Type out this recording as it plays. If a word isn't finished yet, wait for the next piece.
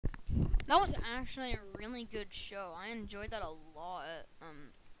That was actually a really good show. I enjoyed that a lot.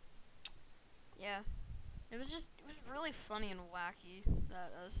 Yeah. It was really funny and wacky,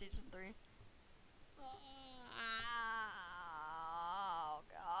 that season 3. Oh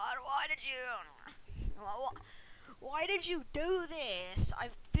God, why did you do this?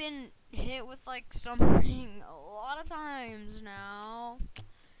 I've been hit with like something a lot of times now.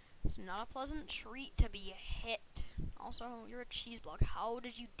 It's not a pleasant treat to be hit. Also, you're a cheese block. How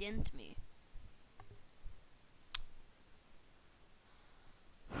did you dent me?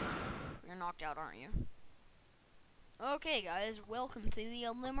 You're knocked out, aren't you? Okay, guys, welcome to the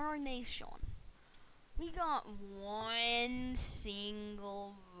elimination. We got one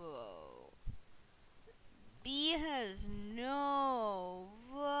single vote. B has no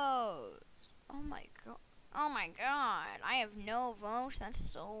votes. Oh my god. Oh my god. I have no votes. That's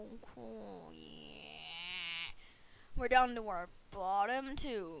so cool. Yeah. We're down to our bottom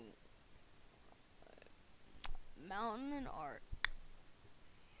 2. Mountain and Ark.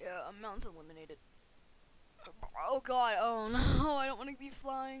 Yeah, Mountain's eliminated. Oh god, oh no, I don't want to be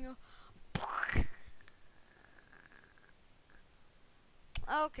flying.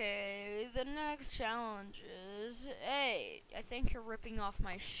 Okay, the next challenge is, hey, I think you're ripping off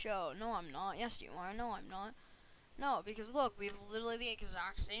my show. No, I'm not. Yes, you are. No, I'm not. No, because look, we have literally the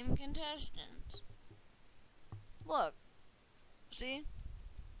exact same contestants. Look. See?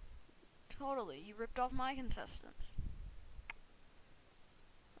 Totally, you ripped off my contestants.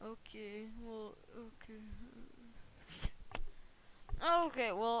 Okay, well, okay.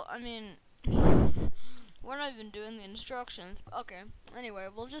 Okay, well, I mean, we're not even doing the instructions. Okay. Anyway,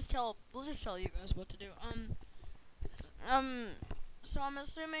 we'll just tell you guys what to do. So I'm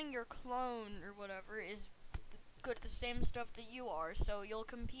assuming your clone or whatever is good at the same stuff that you are, so you'll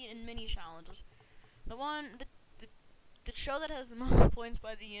compete in mini challenges. The show that has the most points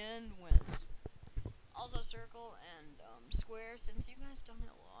by the end wins. Also, circle and square, since you guys done it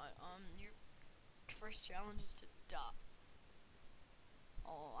a lot. Your first challenge is to die.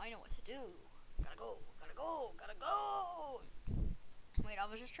 Oh, I know what to do. Gotta go. Wait, I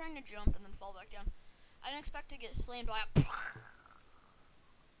was just trying to jump and then fall back down. I didn't expect to get slammed by a...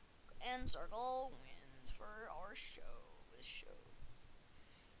 And circle wins for our show.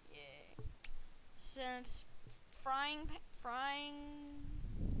 Yay. Since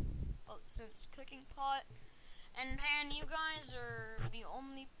since cooking pot and pan, you guys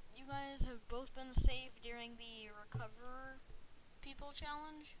have both been safe during the recover people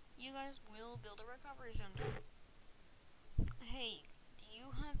challenge. You guys will build a recovery center. Hey, do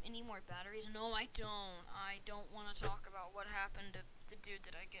you have any more batteries? No, I don't. I don't want to talk about what happened to the dude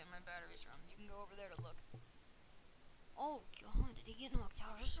that I get my batteries from. You can go over there to look. Oh god, did he get knocked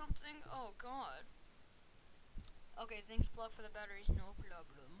out or something? Oh god. Okay, thanks Plug for the batteries. No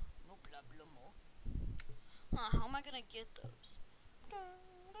problem. No problemo. Huh, how am I gonna get those?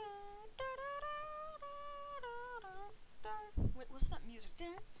 Wait, what's that music?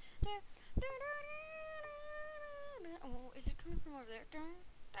 Oh, is it coming from over there?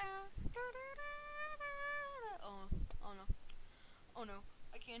 Oh no. Oh no,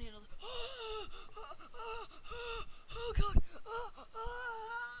 I can't handle it. Oh god. Oh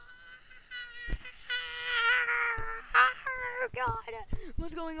god.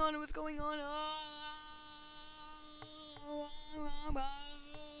 What's going on?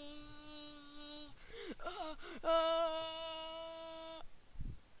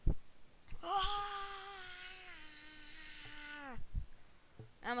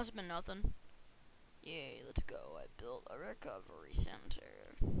 That must have been nothing. Yay, let's go. I built a recovery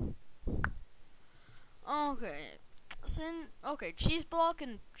center. Okay, Cheese Block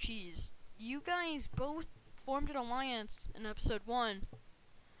and Cheese. You guys both formed an alliance in episode 1,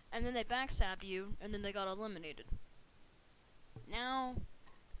 and then they backstabbed you, and then they got eliminated. Now,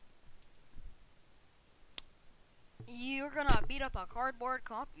 you're gonna beat up a cardboard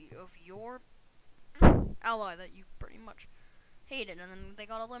copy of your ally that you pretty much hated, and then they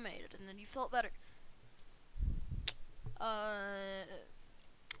got eliminated, and then you felt better.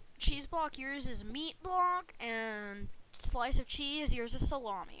 Cheese block, yours is meat block, and slice of cheese, yours is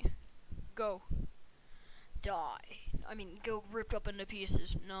salami. Go. Die. I mean, go ripped up into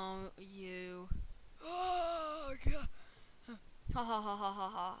pieces. No, you. Oh, God. Ha ha ha ha ha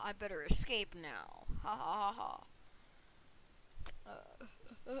ha. I better escape now. Ha ha ha ha.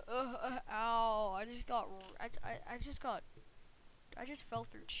 Ow. I just fell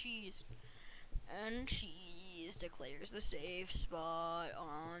through cheese. And cheese declares the safe spot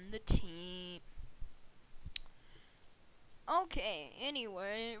on the team. Okay,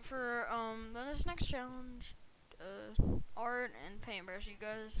 anyway, for this next challenge, art and paintbrush, you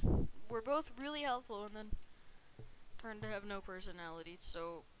guys were both really helpful and then turned to have no personality.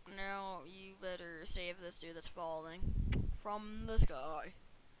 So now you better save this dude that's falling from the sky.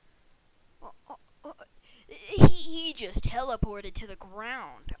 He just teleported to the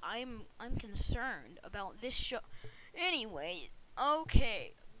ground. I'm concerned about this show. Anyway,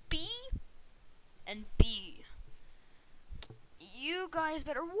 okay, B and B. You guys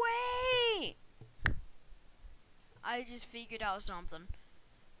better wait. I just figured out something.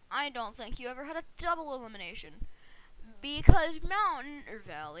 I don't think you ever had a double elimination because Mountain or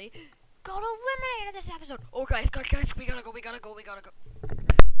Valley got eliminated this episode. Oh, guys, we gotta go.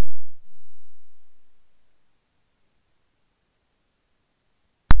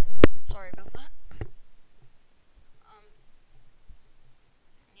 Sorry about that.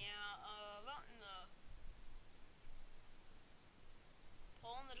 Vote in the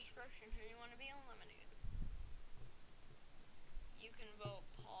poll in the description who you want to be eliminated. You can vote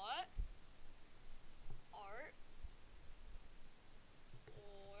Pot, Art,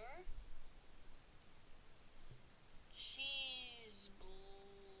 or Cheese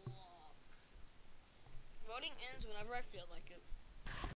Block. Voting ends whenever I feel like it.